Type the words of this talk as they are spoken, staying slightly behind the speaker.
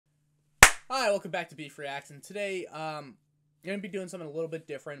Hi, welcome back to Beef Reacts, and today, I'm going to be doing something a little bit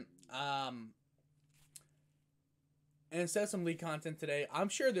different. And instead of some lead content today, I'm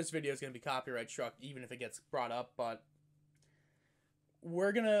sure this video is going to be copyright struck, even if it gets brought up, but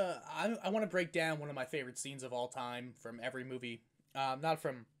I want to break down one of my favorite scenes of all time from every movie. Not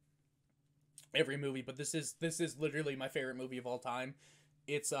from every movie, but this is literally my favorite movie of all time.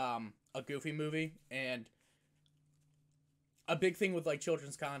 It's, a Goofy movie, and a big thing with, like,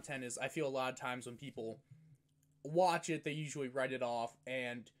 children's content is I feel a lot of times when people watch it, they usually write it off,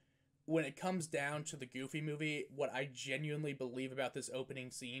 and when it comes down to the Goofy movie, what I genuinely believe about this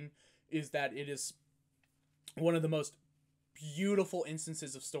opening scene is that it is one of the most beautiful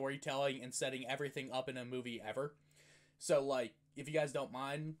instances of storytelling and setting everything up in a movie ever. So, like, if you guys don't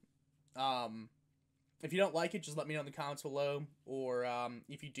mind, if you don't like it, just let me know in the comments below, or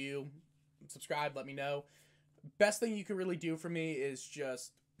if you do, subscribe, let me know. Best thing you can really do for me is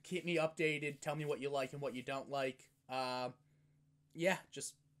just keep me updated, tell me what you like and what you don't like. Yeah,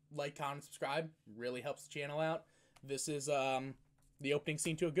 just like, comment, subscribe, really helps the channel out. This is the opening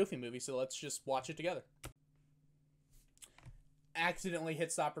scene to a Goofy movie, so let's just watch it together. Accidentally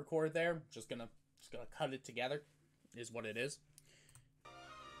hit stop record there. Just gonna cut it together is what it is.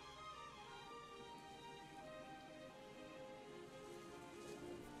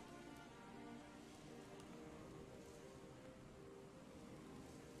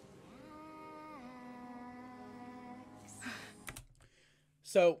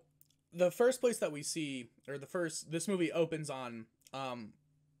 So, the first place that we see, or this movie opens on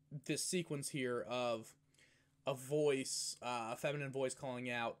this sequence here of a voice, a feminine voice calling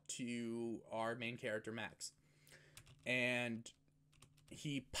out to our main character, Max. And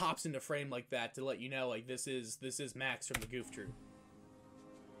he pops into frame like that to let you know, like, this is Max from the Goof Troop.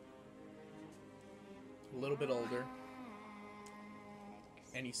 A little bit older.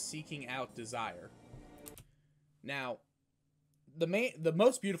 And he's seeking out desire. Now, the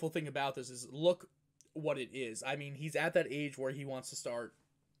most beautiful thing about this is look what it is. I mean, he's at that age where he wants to start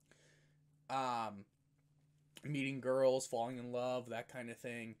meeting girls, falling in love, that kind of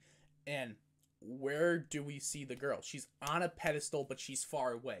thing. And where do we see the girl? She's on a pedestal, but she's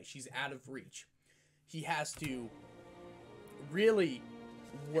far away. She's out of reach. He has to really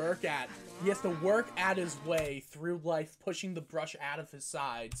he has to work at his way through life, pushing the brush out of his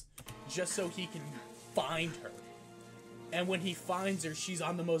sides just so he can find her. And when he finds her, she's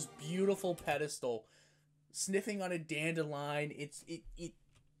on the most beautiful pedestal, sniffing on a dandelion.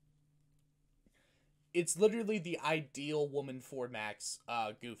 It's literally the ideal woman for Max,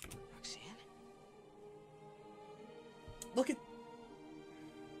 Goofy. Roxanne? Look at...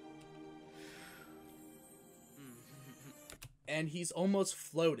 And he's almost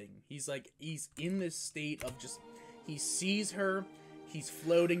floating. He's in this state of just... He sees her, he's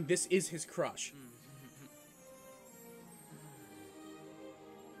floating. This is his crush.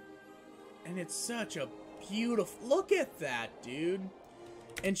 And it's such a beautiful... Look at that, dude.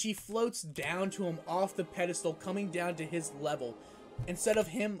 And she floats down to him off the pedestal, coming down to his level. Instead of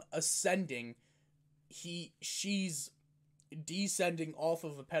him ascending, she's descending off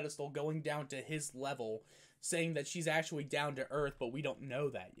of a pedestal, going down to his level, saying that she's actually down to earth, but we don't know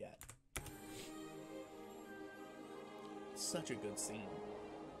that yet. Such a good scene.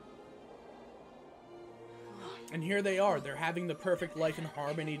 And here they are. They're having the perfect life in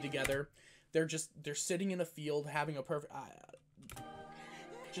harmony together. They're sitting in a field having a perfect...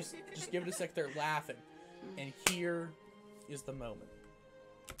 Just give it a sec. They're laughing. And here is the moment.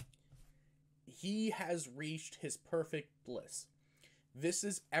 He has reached his perfect bliss. This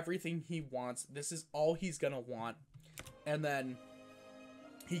is everything he wants. This is all he's gonna want. And then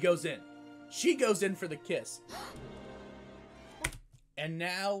he goes in. She goes in for the kiss. And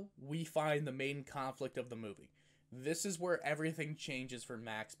now we find the main conflict of the movie. This is where everything changes for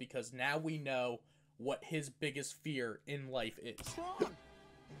Max, because now we know what his biggest fear in life is.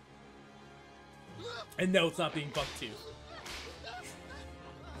 And no, it's not being buck tooth.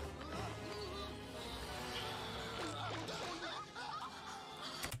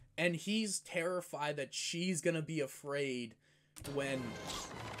 And he's terrified that she's gonna be afraid when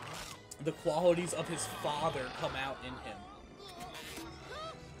the qualities of his father come out in him.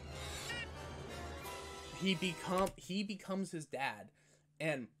 He becomes his dad.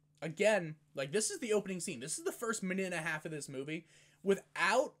 And again, like, this is the opening scene. This is the first minute and a half of this movie.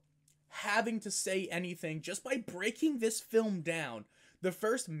 Without having to say anything, just by breaking this film down, the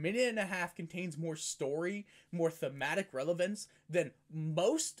first minute and a half contains more story, more thematic relevance than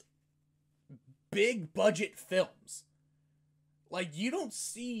most big budget films. Like, you don't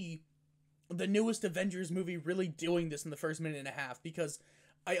see the newest Avengers movie really doing this in the first minute and a half, because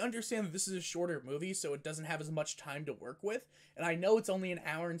I understand that this is a shorter movie, so it doesn't have as much time to work with, and I know it's only an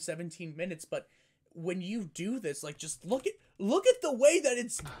hour and 17 minutes, but when you do this, like, just look at the way that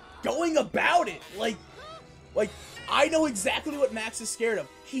it's going about it. Like, I know exactly what Max is scared of.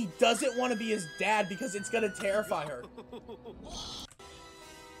 He doesn't want to be his dad because it's gonna terrify her.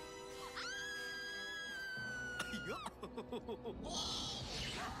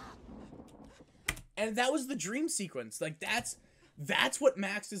 And that was the dream sequence. Like, that's what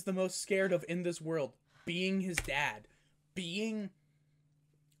Max is the most scared of in this world. Being his dad. Being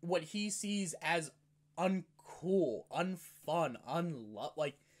what he sees as uncool, unfun,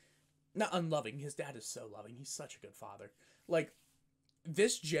 like, not unloving. His dad is so loving. He's such a good father. Like,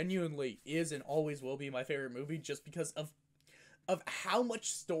 this genuinely is and always will be my favorite movie just because of how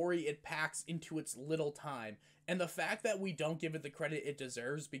much story it packs into its little time. And the fact that we don't give it the credit it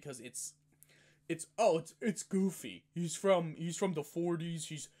deserves because it's goofy. He's from the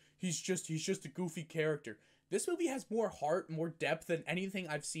 40s. He's just a goofy character. This movie has more heart, more depth than anything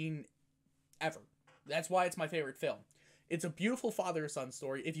I've seen ever. That's why it's my favorite film. It's a beautiful father-son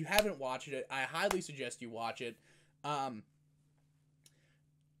story. If you haven't watched it, I highly suggest you watch it. I'm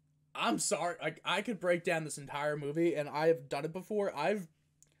sorry. I could break down this entire movie, and I've done it before. I've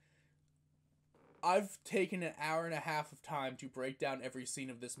taken an hour and a half of time to break down every scene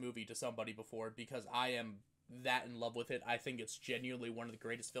of this movie to somebody before because I am that in love with it. I think it's genuinely one of the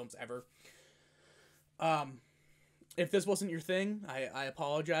greatest films ever. If this wasn't your thing, I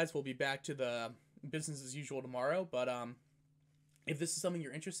apologize. We'll be back to the business as usual tomorrow, but if this is something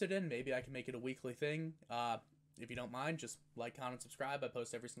you're interested in, maybe I can make it a weekly thing. If you don't mind, just like, comment, subscribe. I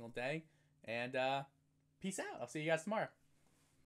post every single day, and peace out. I'll see you guys tomorrow.